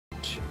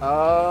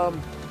愛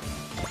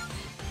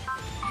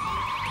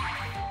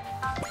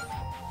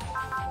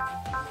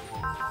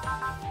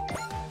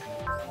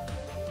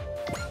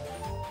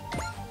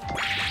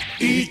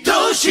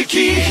し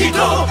き人守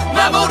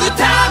る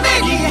た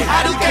めに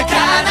遥か彼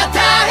方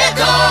へ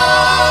と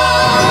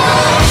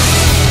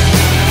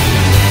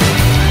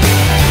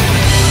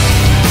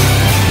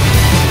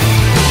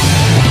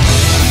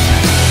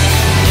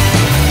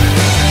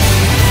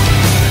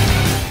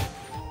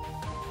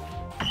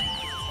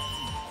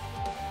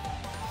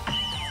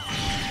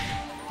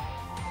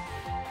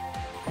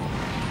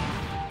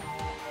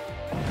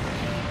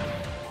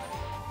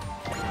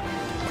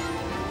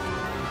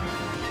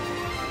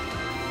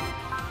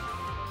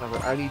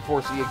I need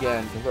 4C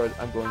again, because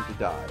I'm going to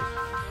die.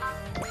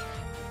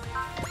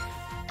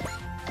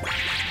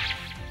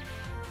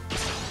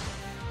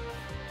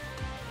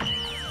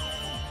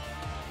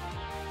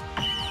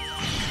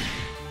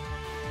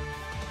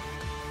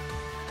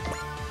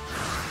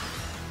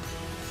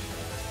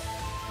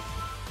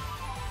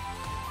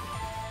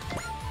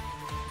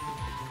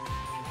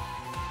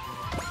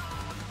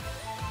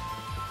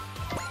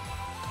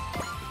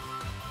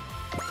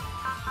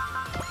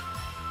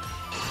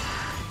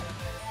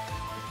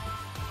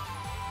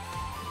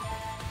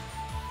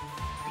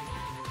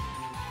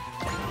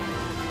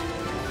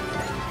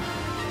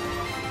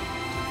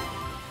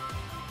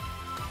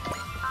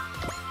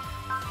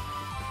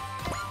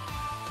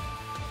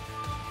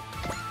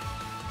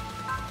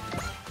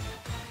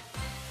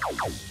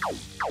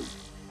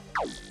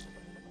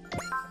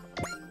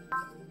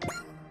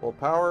 Full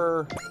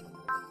power.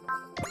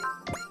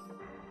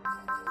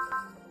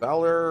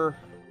 Valor.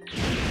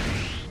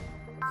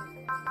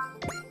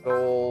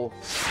 Soul.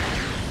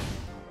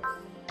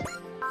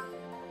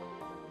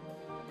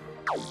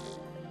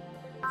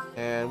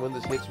 And when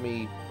this hits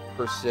me,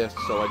 persist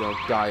so I don't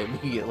die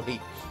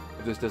immediately.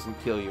 If this doesn't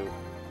kill you.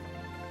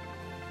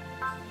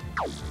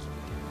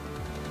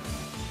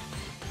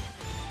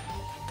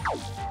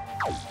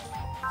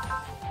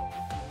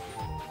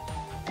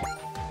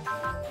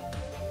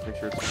 Make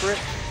sure it's crit.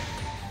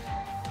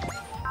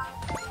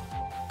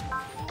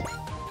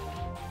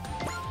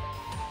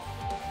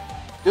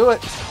 Do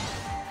it!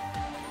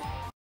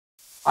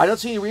 I don't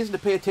see any reason to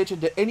pay attention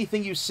to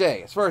anything you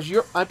say. As far as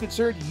I'm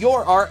concerned,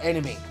 you're our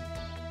enemy.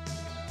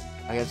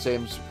 I can't say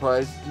I'm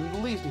surprised in the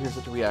least to hear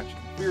such a reaction.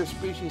 Inferior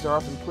species are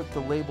often quick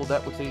to label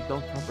that which they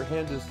don't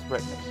comprehend as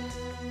threatening.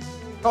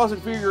 Call us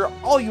inferior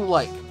all you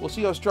like. We'll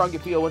see how strong you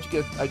feel once you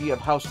get an idea of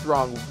how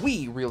strong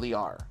we really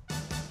are.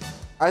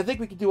 I think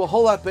we can do a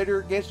whole lot better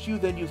against you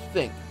than you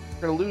think.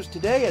 We're gonna lose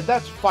today, and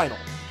that's final.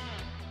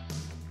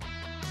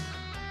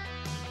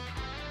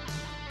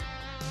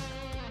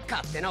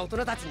 勝手な大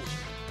人たちに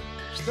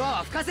一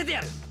泡吹かせて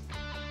やる。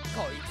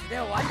こいつで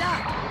終わりだ。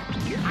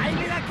ハイ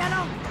メガキャ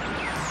ノン。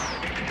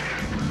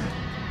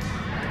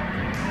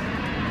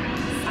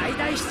最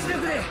大出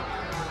力で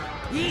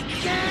い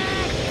けー。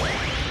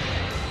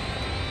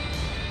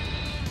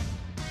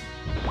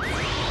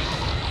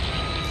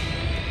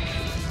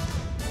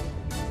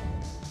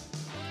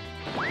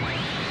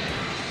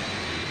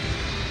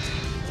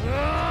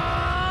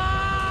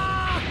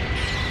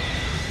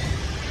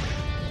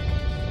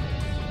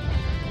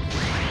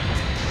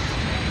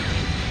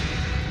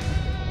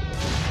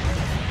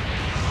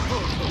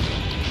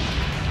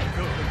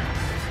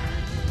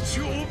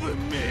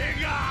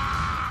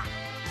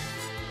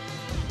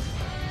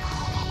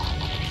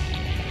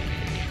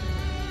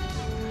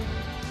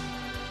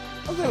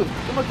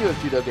I'm okay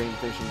with Judo getting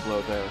finishing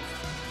blow there.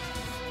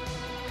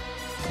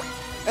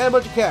 And a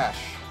bunch of cash.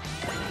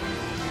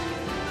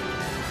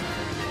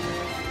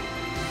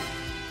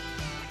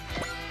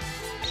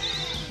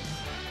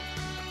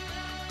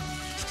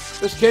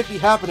 This can't be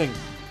happening.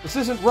 This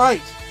isn't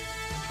right.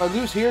 If I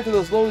lose here to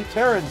those lowly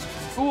Terrans,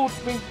 who will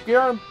bring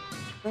that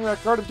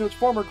Gardim to its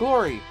former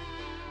glory?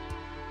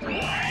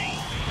 Seems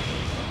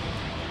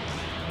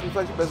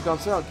like it has gone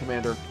sound,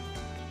 Commander.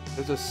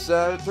 There's a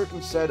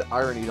certain sad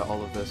irony to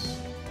all of this.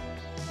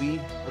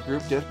 We, a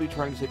group desperately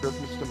trying to save Earth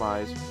from its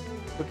demise,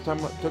 took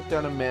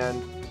down a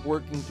man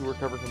working to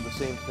recover from the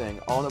same thing,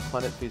 all on a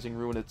planet facing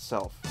ruin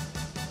itself.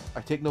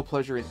 I take no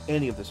pleasure in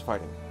any of this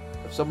fighting.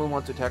 If someone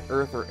wants to attack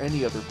Earth or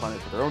any other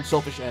planet for their own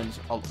selfish ends,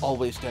 I'll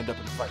always stand up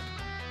and fight.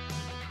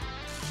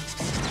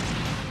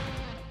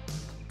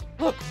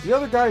 Look, the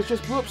other guys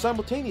just blew up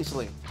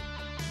simultaneously.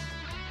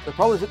 They'll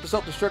probably hit the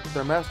self-destruct if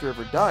their master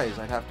ever dies,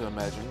 I'd have to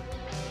imagine.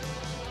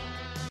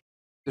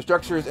 The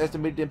structure is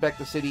estimated to impact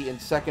the city in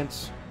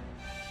seconds.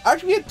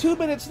 Actually, we had 2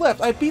 minutes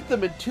left. I beat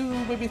them in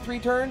 2, maybe 3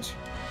 turns.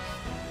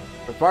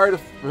 Prepare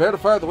to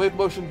fire the wave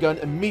motion gun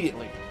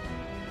immediately.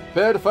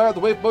 Prepare to fire the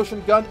wave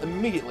motion gun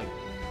immediately.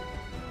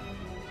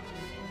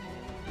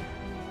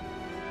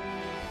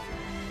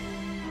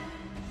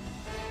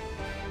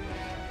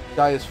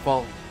 Guy is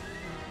falling.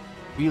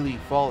 Really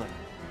falling.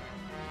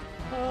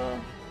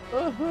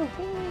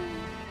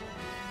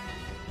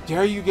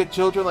 Dare you get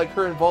children like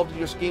her involved in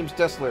your schemes,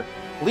 Tesla?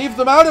 Leave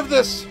them out of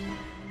this!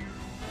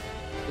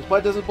 This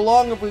planet doesn't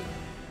belong to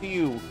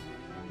you.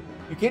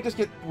 You can't just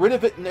get rid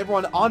of it and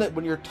everyone on it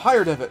when you're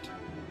tired of it.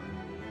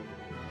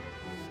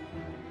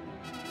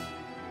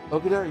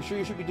 Okida, are you sure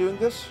you should be doing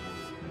this?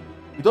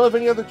 We don't have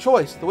any other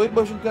choice. The wave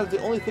motion gun is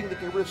the only thing that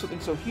can get rid of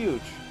something so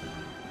huge.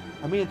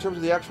 I mean in terms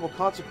of the actual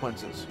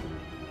consequences.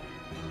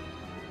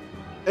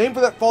 Aim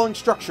for that falling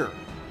structure.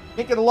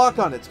 Can't get a lock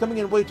on it. It's coming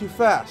in way too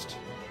fast.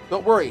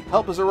 Don't worry,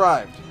 help has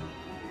arrived.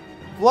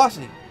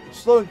 Velocity is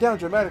slowing down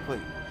dramatically.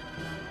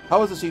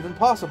 How is this even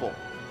possible?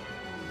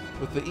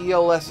 With the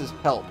ELS's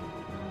help.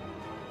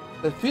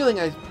 That feeling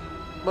they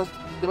must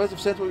have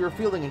sensed what we were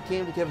feeling and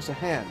came to give us a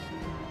hand.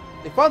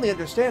 They finally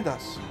understand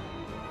us.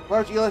 A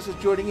large ELS is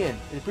joining in.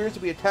 It appears to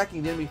be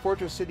attacking the enemy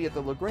fortress city at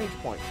the Lagrange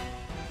point.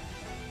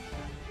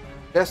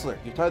 Kessler,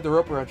 you tied the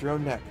rope around your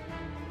own neck.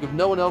 You have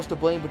no one else to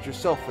blame but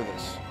yourself for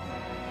this.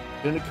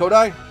 Lieutenant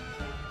Kodai?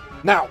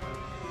 Now!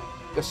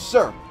 Yes,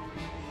 sir.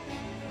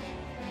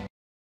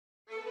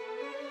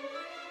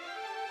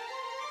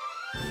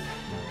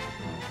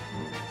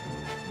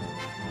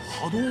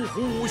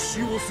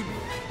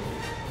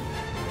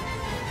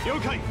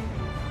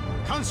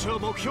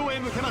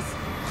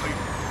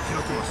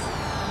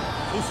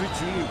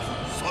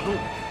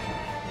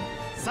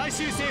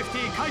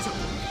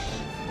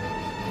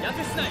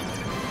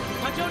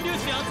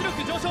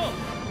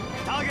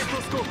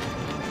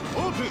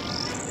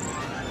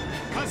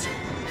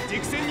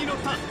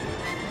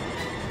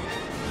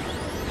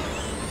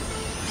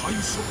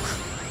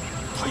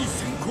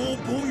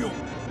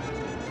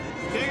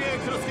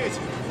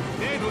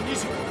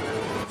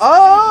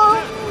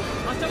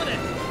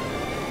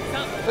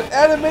 The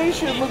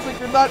animation looks like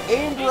you're not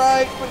aimed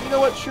right, but you know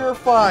what? Sure,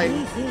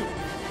 fine.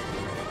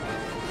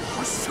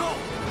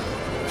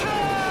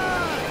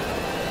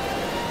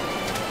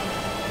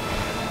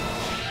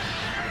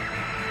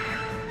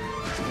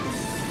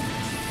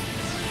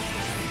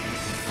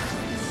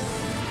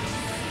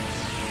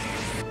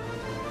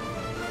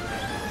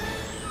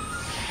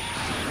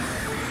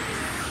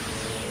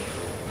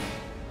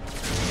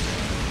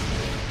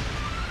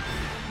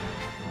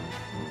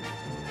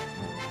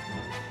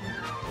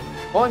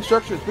 Falling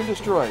structure has been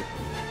destroyed.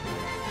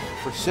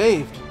 We're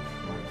saved.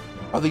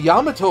 Are the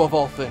Yamato of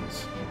all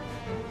things.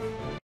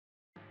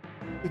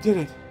 We did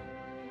it.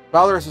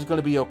 Valorous is going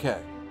to be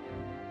okay.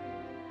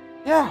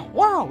 Yeah,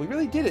 wow, we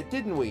really did it,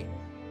 didn't we?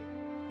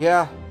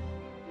 Yeah,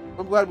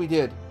 I'm glad we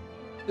did.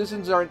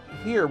 Citizens aren't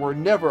here. We're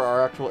never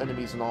our actual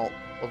enemies in all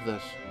of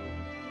this.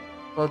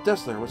 Well,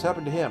 Dessler, what's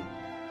happened to him?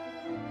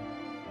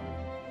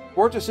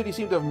 Fortress City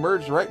seemed to have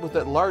merged right with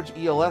that large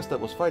ELS that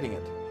was fighting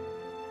it.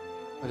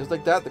 And just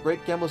like that, the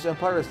great Gambless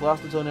Empire has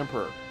lost its own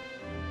emperor.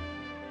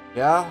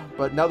 Yeah,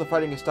 but now the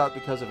fighting has stopped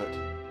because of it.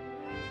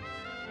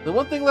 The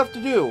one thing left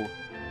to do.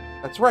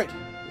 That's right.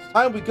 It's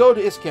time we go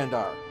to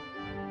Iscandar.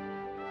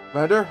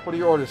 Commander, what are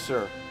your orders,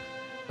 sir?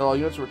 Tell all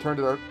units to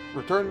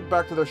return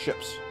back to their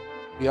ships.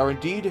 We are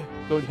indeed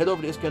going to head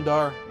over to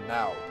Iscandar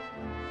now.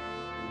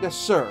 Yes,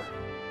 sir.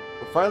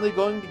 We're finally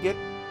going to get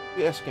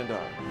to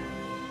Iscandar.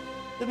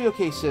 It'll be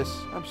okay, sis.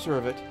 I'm sure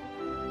of it.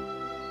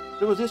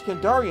 It was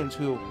Iskandarians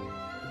who...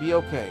 Be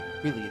okay.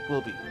 Really, it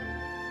will be.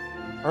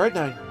 Alright,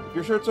 Nine. If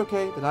you're sure it's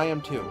okay, then I am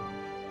too.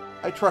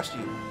 I trust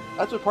you.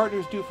 That's what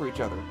partners do for each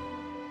other.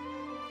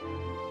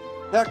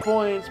 Attack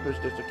points,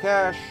 boost to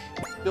cash,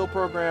 skill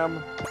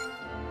program.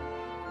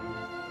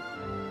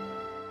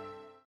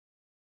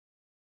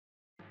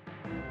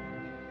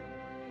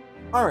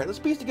 Alright, let's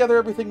piece together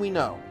everything we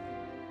know.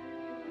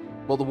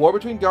 Well, the war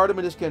between Gardim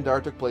and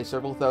Iscandar took place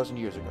several thousand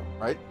years ago,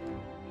 right?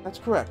 That's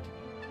correct.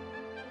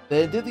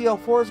 Then did the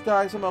L4's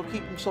guy somehow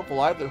keep himself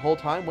alive that whole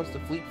time once the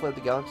fleet fled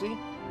the galaxy?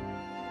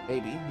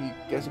 Maybe. He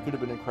guess it could have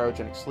been in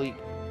cryogenic sleep.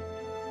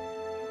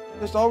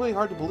 It's all really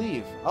hard to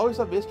believe. I always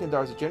thought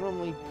Iscandar was a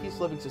genuinely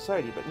peace-loving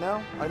society, but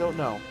now, I don't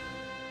know.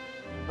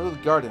 I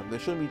with Gardim, there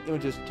shouldn't be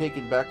images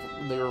taken back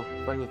when they were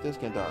fighting with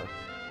Iskandar.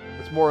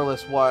 That's more or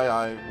less why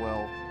I,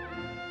 well,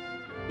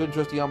 couldn't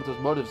trust Yamato's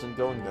motives in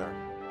going there.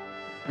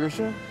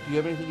 Grisha, do you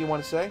have anything you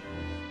want to say?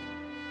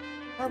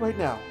 Not right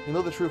now. You'll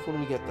know the truth when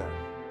we get there.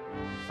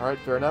 Alright,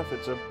 fair enough.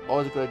 It's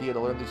always a good idea to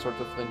learn these sorts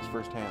of things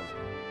firsthand.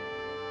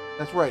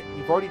 That's right.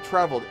 You've already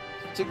traveled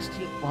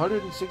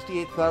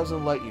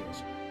 168,000 light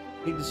years.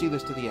 You need to see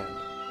this to the end.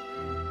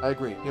 I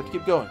agree. You have to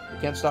keep going. You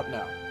can't stop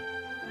now.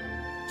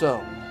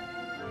 So,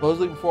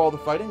 supposedly before all the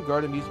fighting,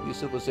 Gardim used to be a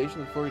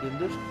civilization that flurried in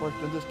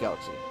this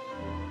galaxy.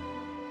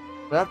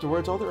 But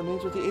afterwards, all that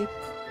remains was the 8th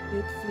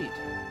Fleet.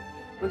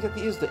 What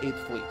exactly is the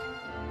 8th Fleet?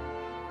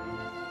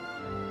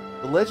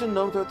 The legend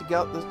known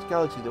throughout this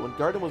galaxy that when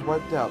Gardim was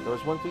wiped out, there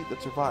was one fleet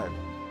that survived.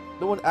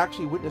 No one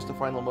actually witnessed the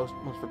final most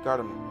for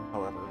Gardim,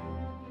 however.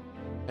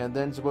 And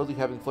then supposedly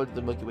having flooded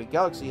the Milky Way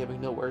galaxy, having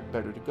nowhere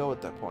better to go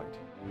at that point.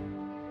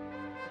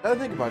 Now to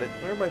think about it,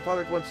 I remember my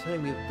father once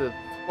telling me that the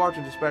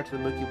squadron dispatched to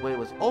the Milky Way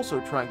was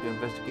also trying to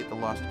investigate the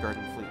lost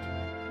Gardim fleet.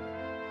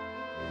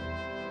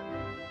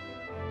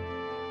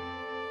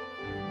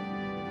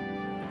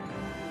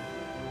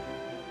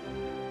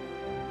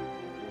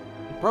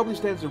 Probably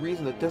stands to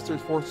reason that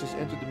Dessler's forces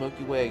entered the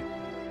Milky Way,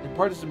 in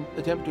part as an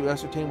attempt to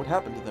ascertain what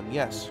happened to them,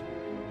 yes.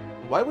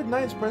 Why would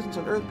Nine's presence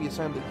on Earth be a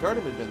sign that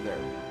Gardim had been there?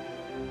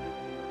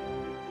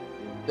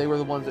 They were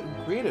the ones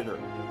that created her.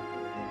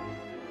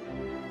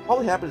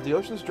 Probably happened as the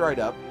oceans dried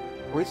up,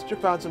 The researcher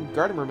found some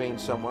Gardim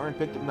remains somewhere and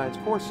picked up 9's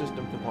core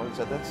system components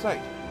at that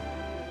site.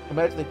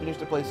 Imagine they finished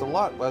the place a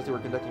lot while they were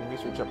conducting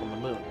research up on the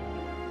moon.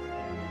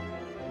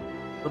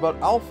 What about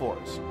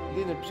Alfor's?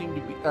 He didn't seem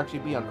to actually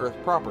be on Earth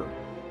proper.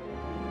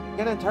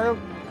 Can't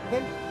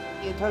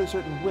be entirely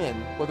certain when,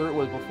 whether it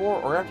was before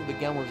or after the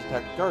Gamblers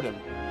attacked Gardim,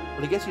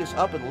 but I guess he was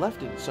up and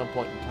left it at some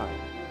point in time.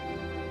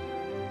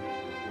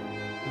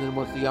 And then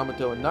once the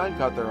Yamato and 9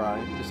 caught their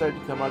eye, he decided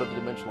to come out of the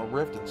dimensional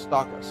rift and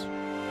stalk us.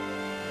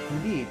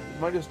 Indeed, it's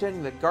my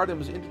understanding that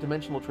Gardim's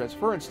interdimensional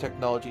transference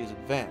technology is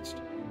advanced,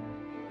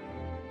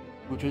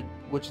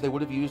 which they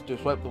would have used to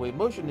swipe the wave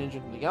motion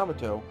engine from the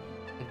Yamato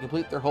and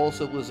complete their whole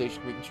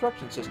civilization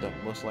reconstruction system,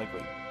 most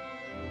likely.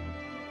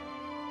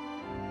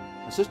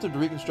 A system to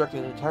reconstruct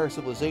an entire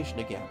civilization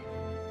again.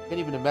 Can't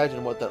even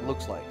imagine what that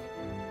looks like.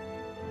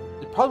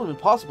 It'd probably been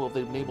possible if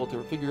they'd been able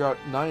to figure out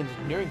 9's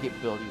engineering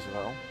capabilities,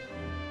 though.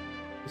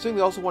 Considering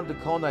they also wanted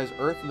to colonize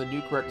Earth in the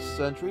new correct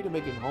century to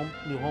make a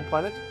new home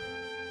planet,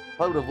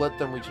 probably would have let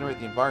them regenerate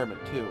the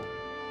environment, too.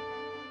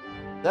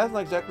 That's not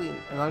exactly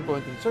an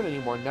ongoing concern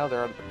anymore now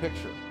they're out of the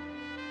picture.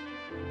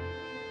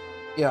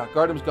 Yeah,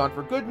 Gardim's gone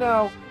for good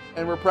now,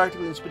 and we're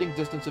practically in spitting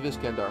distance of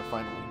Iscandar,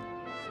 finally.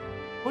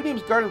 Who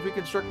names Gardim's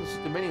reconstruction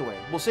system anyway?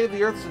 We'll save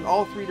the Earths in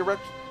all 3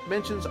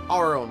 dimensions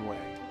our own way.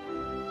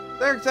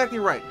 They're exactly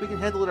right. We can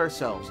handle it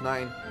ourselves,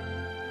 9.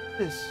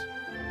 Once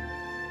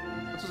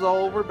this is all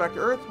over, back to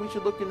Earth, we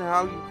should look into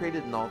how you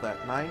created and all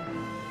that, 9.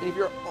 And if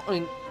you're,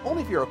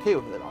 only if you're okay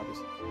with it,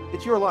 obviously.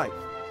 It's your life.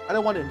 I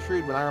don't want to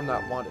intrude when I'm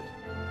not wanted.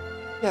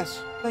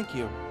 Yes, thank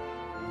you.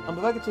 If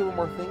I could say one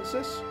more thing,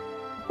 sis?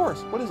 Of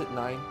course. What is it,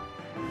 9?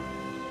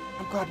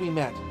 I'm glad we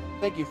met.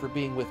 Thank you for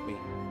being with me.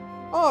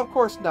 Oh, of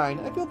course, 9.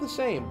 I feel the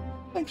same.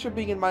 Thanks for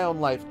being in my own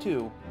life,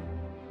 too.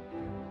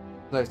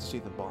 Nice to see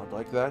them bond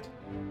like that.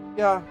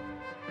 Yeah.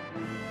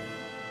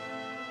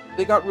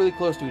 They got really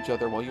close to each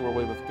other while you were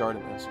away with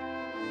Gardim.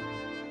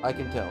 I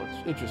can tell.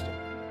 It's interesting.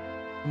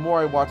 The more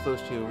I watch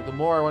those two, the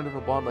more I wonder if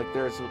a bond like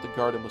theirs is what the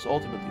Gardim was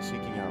ultimately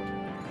seeking out.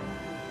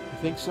 You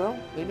think so?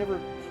 They never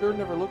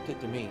looked it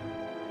to me.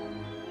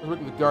 I was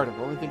working with Gardim.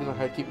 The only thing I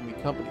had keeping me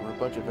company were a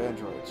bunch of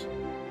androids.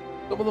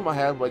 Some of them I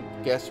had, like,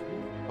 guess,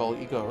 call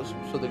egos,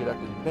 so they could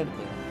act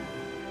independently.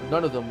 But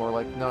none of them were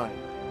like 9.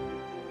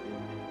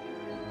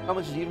 How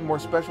much is even more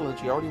special than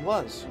she already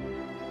was?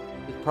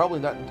 It's probably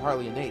not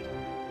entirely innate.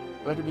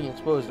 But after being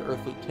exposed to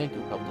Earthfleet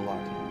Tenku helped a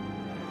lot.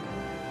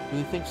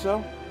 Really think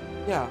so?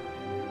 Yeah.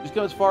 She's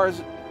come as far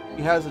as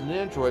she has an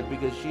android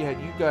because she had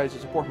you guys to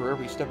support her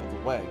every step of the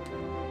way.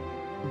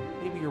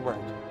 Maybe you're right.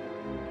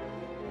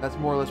 That's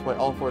more or less why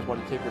all 4s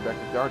want to take her back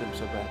to Gardim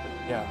so badly.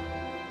 Yeah.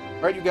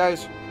 Alright, you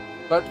guys.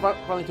 About to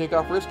finally take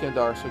off for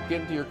Iscandar, so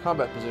get into your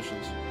combat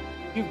positions.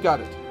 You've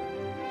got it.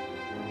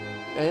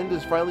 End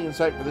is finally in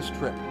sight for this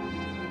trip.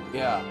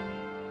 Yeah.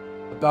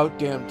 About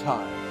damn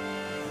time.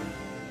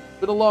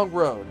 Been a long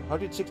road.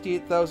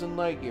 168,000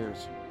 light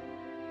years.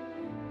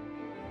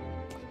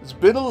 It's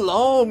been a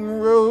long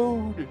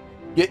road,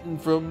 getting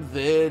from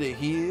there to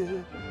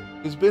here.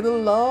 It's been a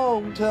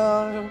long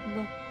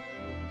time,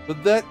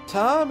 but that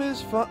time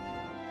is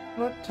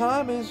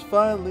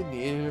finally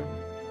near.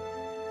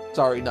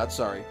 Sorry, not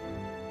sorry.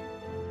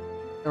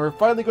 And we're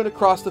finally going to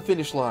cross the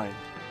finish line.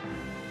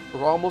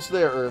 We're almost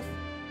there, Earth.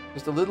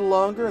 Just a little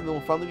longer, and then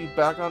we'll finally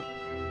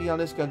be on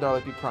Iscandar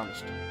like we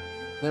promised.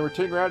 And then we're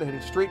turning around and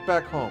heading straight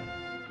back home.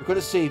 We're going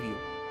to save you.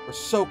 We're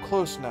so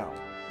close now.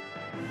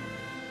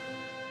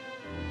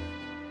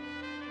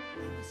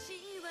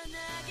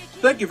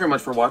 Thank you very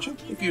much for watching.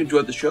 If you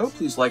enjoyed the show,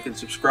 please like and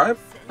subscribe.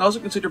 And also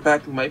consider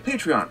backing my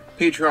Patreon.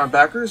 Patreon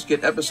backers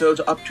get episodes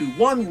up to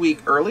 1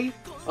 week early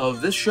of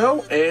this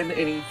show and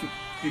any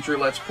future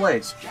Let's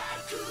Plays.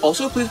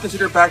 Also, please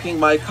consider backing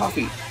my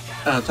Ko-fi.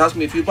 Toss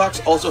me a few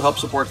bucks, also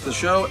helps support the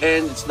show,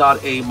 and it's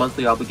not a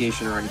monthly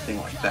obligation or anything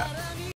like that.